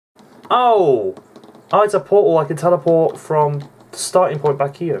Oh! Oh, it's a portal. I can teleport from the starting point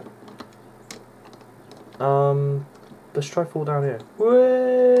back here. Let's try fall down here.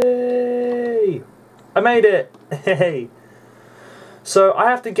 Way! I made it! Hey! So I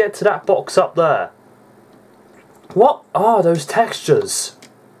have to get to that box up there. What are those textures?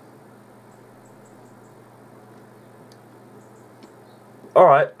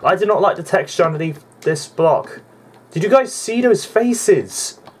 Alright, I do not like the texture underneath this block. Did you guys see those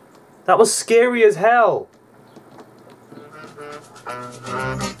faces? That was scary as hell.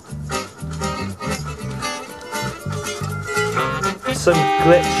 Some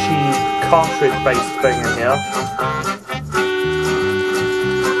glitchy cartridge-based thing in here.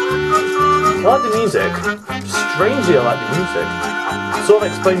 I like the music. Strangely, I like the music. Sort of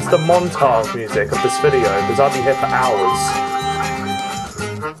explains the montage music of this video, because I'll be here for hours.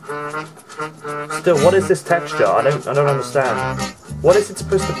 Still, what is this texture? I don't understand. What is it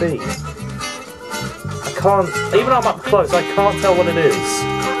supposed to be? I can't, even though I'm up close, I can't tell what it is.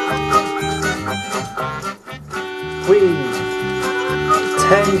 Whee!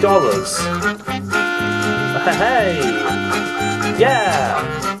 $10. Hey! Yeah!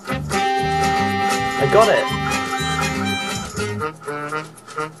 I got it.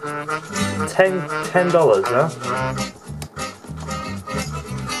 $10, huh?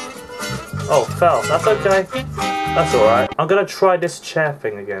 Oh, fell. That's okay. That's alright. I'm gonna try this chair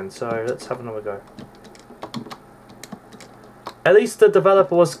thing again, so let's have another go. At least the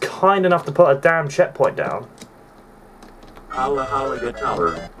developer was kind enough to put a damn checkpoint down.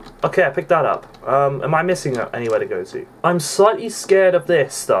 Okay, I picked that up. Am I missing anywhere to go to? I'm slightly scared of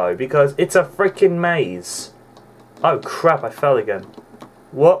this, though, because it's a freaking maze. Oh, crap, I fell again.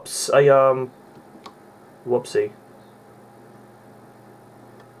 Whoops, whoopsie.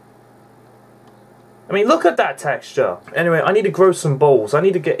 I mean, look at that texture. Anyway, I need to grow some balls. I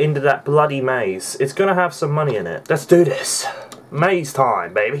need to get into that bloody maze. It's gonna have some money in it. Let's do this. Maze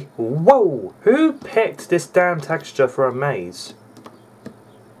time, baby. Whoa! Who picked this damn texture for a maze?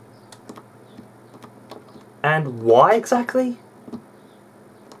 And why exactly?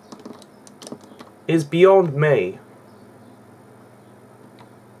 Is beyond me.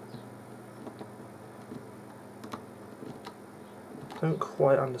 Don't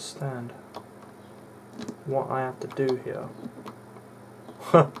quite understand what I have to do here.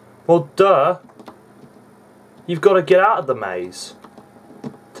 Well, duh. You've got to get out of the maze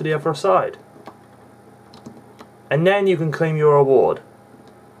to the other side. And then you can claim your reward.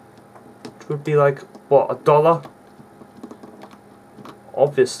 Which would be like, what, $1?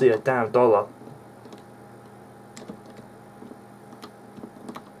 Obviously a damn dollar.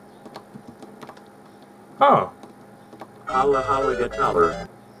 Huh.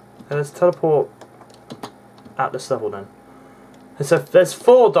 Let's teleport at this level then. So there's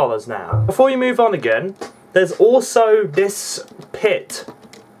 $4 now. Before you move on again, there's also this pit.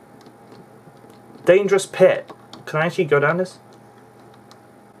 Dangerous pit. Can I actually go down this?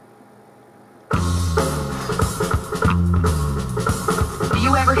 Do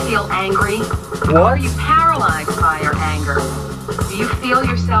you ever feel angry? What? Or are you paralyzed by your anger? Do you feel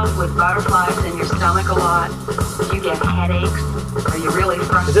yourself with butterflies in your stomach a lot? Do you get headaches? Are you really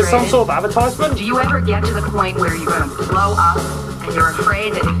frustrated? Is this some sort of advertisement? Do you ever get to the point where you're going to blow up and you're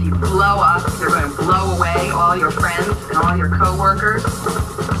afraid that if you blow up, you're going to blow away all your friends and all your co-workers?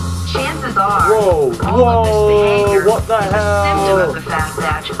 Chances are, all of this behavior what the is hell? a symptom of the fact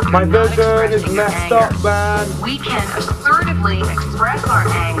that My you're not vision is expressing your messed anger. up, man. We can assertively express our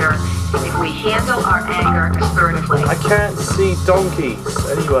anger if we handle our anger assertively. I can't see donkeys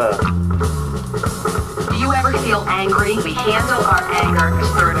anywhere. Do you ever feel angry? We handle our anger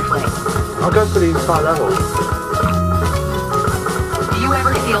assertively. I'll go for the entire level. Do you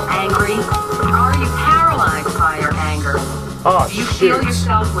ever feel angry? Are you paralyzed by your anger? Oh, Do you feel shoot.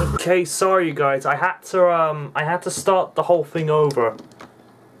 yourself with... Okay, sorry you guys. I had to start the whole thing over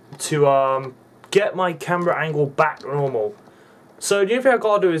to get my camera angle back normal. So the only thing I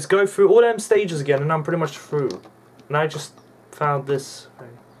gotta do is go through all them stages again, and I'm pretty much through. And I just found this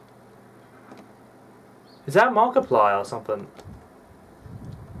thing. Is that Markiplier or something?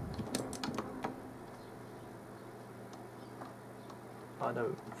 I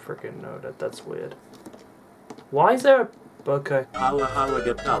don't freaking know that. That's weird. Why is there a... Okay.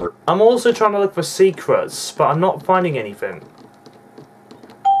 I'm also trying to look for secrets, but I'm not finding anything.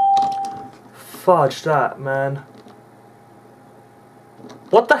 Fudge that, man.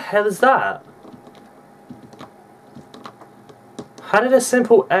 What the hell is that? How did a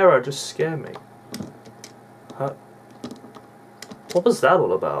simple error just scare me? Huh? What was that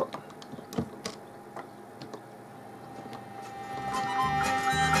all about?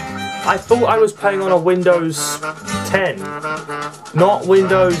 I thought I was playing on a Windows 10, not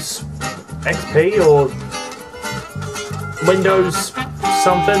Windows XP or Windows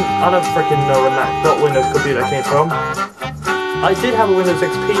something. I don't freaking know what Windows computer came from. I did have a Windows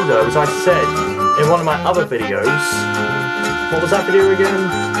XP though, as I said in one of my other videos. What was that video again?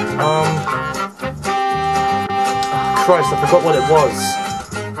 Christ, I forgot what it was.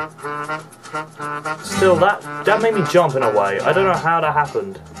 Still, that made me jump in a way. I don't know how that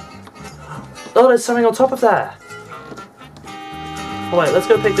happened. Oh, there's something on top of there. Oh wait, let's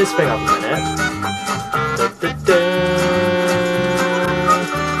go pick this thing up a minute.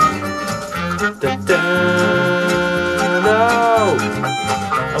 No!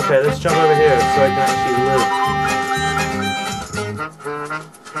 Okay, let's jump over here so I can actually live.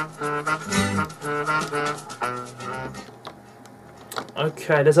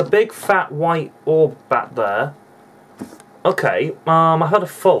 Okay, there's a big fat white orb back there. Okay, I had a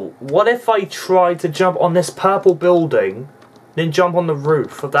thought. What if I tried to jump on this purple building, then jump on the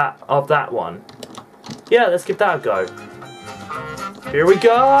roof of that one? Yeah, let's give that a go. Here we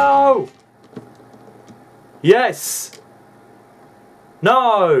go! Yes!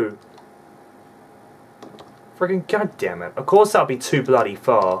 No! Friggin' goddammit. Of course that'll be too bloody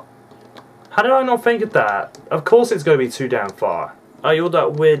far. How did I not think of that? Of course it's gonna be too damn far. Oh, you're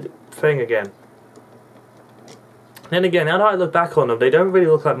that weird thing again. Then again, now that I look back on them, they don't really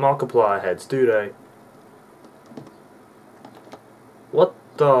look like Markiplier heads, do they? What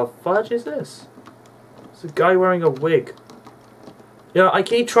the fudge is this? It's a guy wearing a wig. You know, I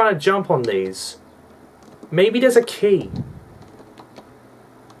keep trying to jump on these. Maybe there's a key.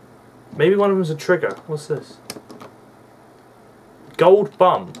 Maybe one of them's a trigger. What's this? Gold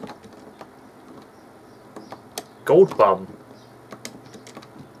bum. Gold bum.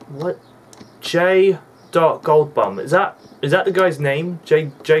 What? J. Goldbum. Is that the guy's name?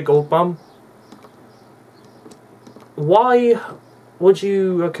 J Goldbum? Why would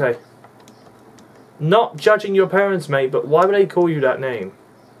you... Okay. Not judging your parents, mate, but why would they call you that name?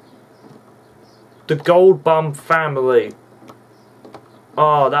 The Goldbum family.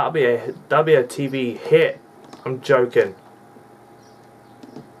 Oh, that'd be a TV hit. I'm joking.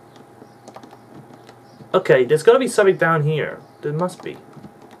 Okay, there's gotta be something down here. There must be.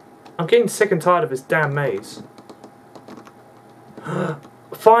 I'm getting sick and tired of this damn maze.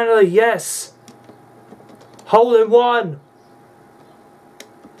 Finally, yes! Hole in one!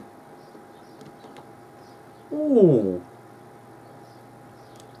 Ooh.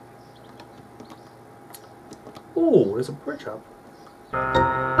 Ooh, there's a bridge up.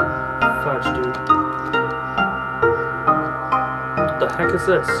 Fudge, dude. What the heck is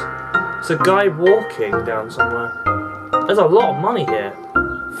this? It's a guy walking down somewhere. There's a lot of money here.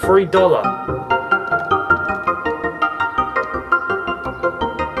 $3.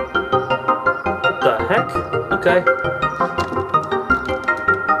 What the heck? Okay.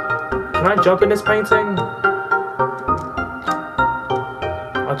 Can I jump in this painting?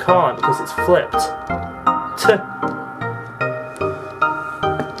 I can't because it's flipped.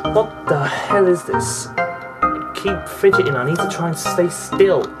 What the hell is this? I keep fidgeting. I need to try and stay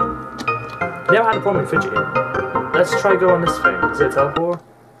still. Never had a problem fidgeting. Let's try go on this thing. Is it a teleport?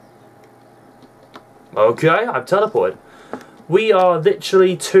 Okay, I've teleported. We are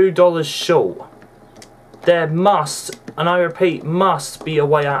literally $2 short. There must, and I repeat, must be a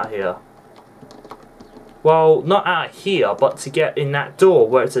way out of here. Well, not out of here, but to get in that door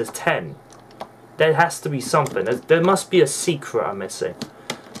where it says 10. There has to be something. There must be a secret I'm missing.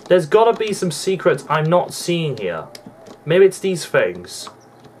 There's gotta be some secrets I'm not seeing here. Maybe it's these things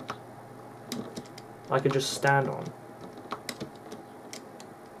I could just stand on.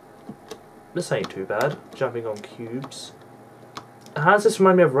 This ain't too bad, jumping on cubes. How does this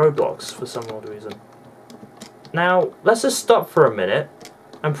remind me of Roblox for some odd reason? Now, let's just stop for a minute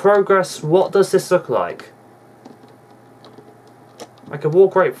and progress. What does this look like? I can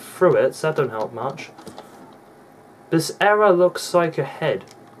walk right through it, so that don't help much. This error looks like a head.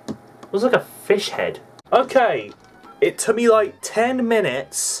 It looks like a fish head. Okay, it took me like 10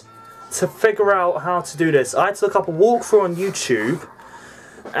 minutes to figure out how to do this. I had to look up a walkthrough on YouTube.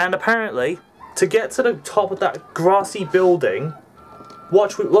 And apparently, to get to the top of that grassy building,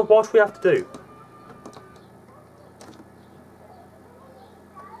 what we have to do.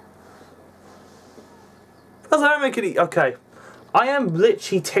 Does that make it? Okay, I am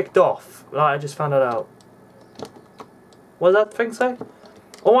literally ticked off. I just found it out. What does that thing say?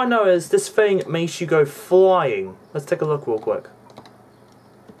 All I know is this thing makes you go flying. Let's take a look real quick.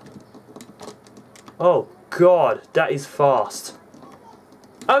 Oh God, that is fast.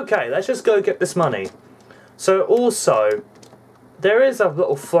 Okay, let's just go get this money. So also, there is a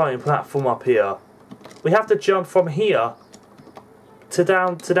little flying platform up here. We have to jump from here to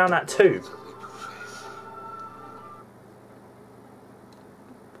down that tube.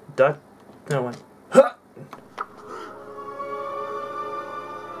 No way.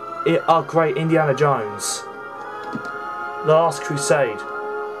 Oh great, Indiana Jones. The Last Crusade.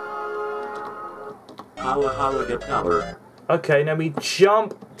 Okay, now we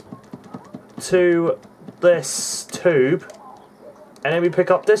jump to this tube and then we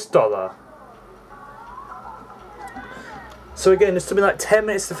pick up this dollar. So again, this took me like 10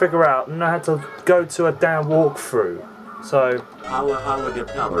 minutes to figure out, and I had to go to a damn walkthrough. So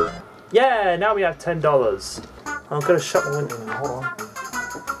yeah, now we have $10. I'm gonna shut my window now, hold on.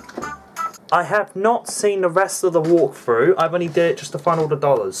 I have not seen the rest of the walkthrough. I've only did it just to find all the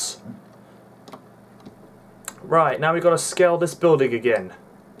dollars. Right, now we've got to scale this building again.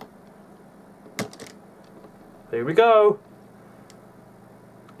 Here we go.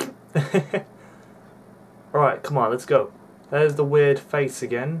 Alright, come on, let's go. There's the weird face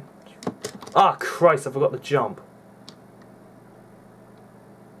again. Ah, Christ, I forgot the jump.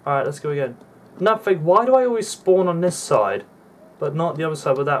 Alright, let's go again. Nothing. Why do I always spawn on this side, but not the other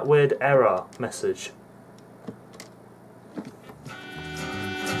side with that weird error message?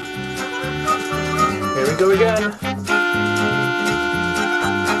 Here we go again.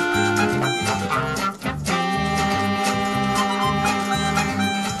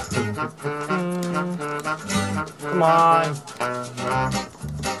 Come on.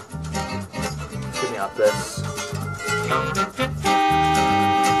 Get me out this.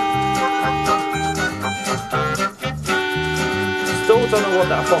 Still don't know what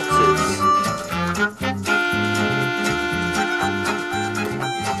that box is.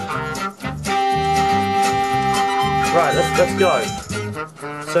 Right, let's go.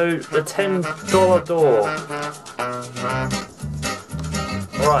 So the $10 door.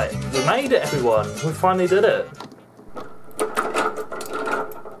 Right, we made it, everyone. We finally did it.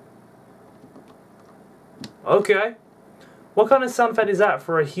 Okay. What kind of sound effect is that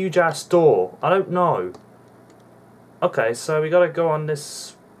for a huge ass door? I don't know. Okay, so we gotta go on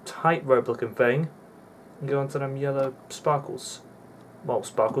this tightrope looking thing and go onto them yellow sparkles. Well,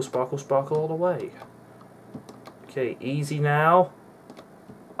 sparkle, sparkle, sparkle all the way. Okay, easy now.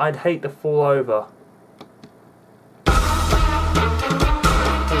 I'd hate to fall over.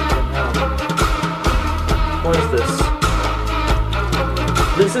 What is this?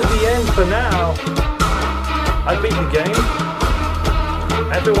 This is the end for now. I beat the game.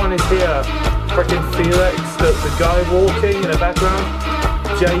 Everyone is here. Frickin' Felix, the guy walking in the background,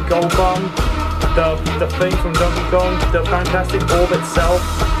 Jay Goldblum, the thing from Donkey Kong, the fantastic orb itself.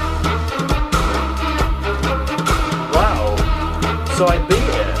 Wow. So I beat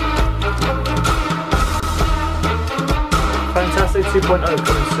it. Fantastic 2.0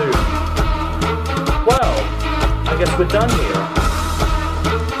 coming soon. Well, I guess we're done here.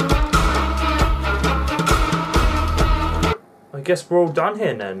 I guess we're all done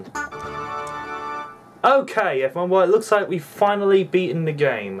here then. Okay, everyone, well, it looks like we've finally beaten the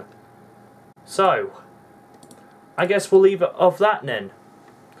game. So, I guess we'll leave it off that then.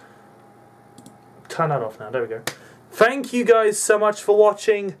 Turn that off now, there we go. Thank you guys so much for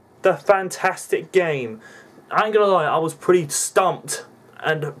watching the fantastic game. I ain't gonna lie, I was pretty stumped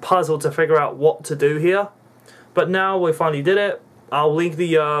and puzzled to figure out what to do here. But now we finally did it. I'll link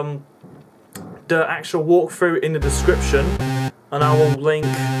the actual walkthrough in the description. And I will link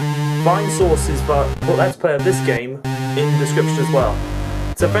Vinesource's Let's Play of this game in the description as well.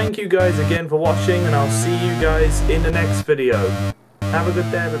 So thank you guys again for watching, and I'll see you guys in the next video. Have a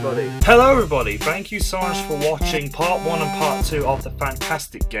good day, everybody. Hello everybody, thank you so much for watching part 1 and part 2 of the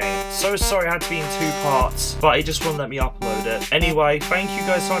fantastic game. So sorry it had to be in 2 parts, but it just wouldn't let me upload it. Anyway, thank you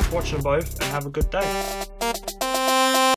guys so much for watching both, and have a good day.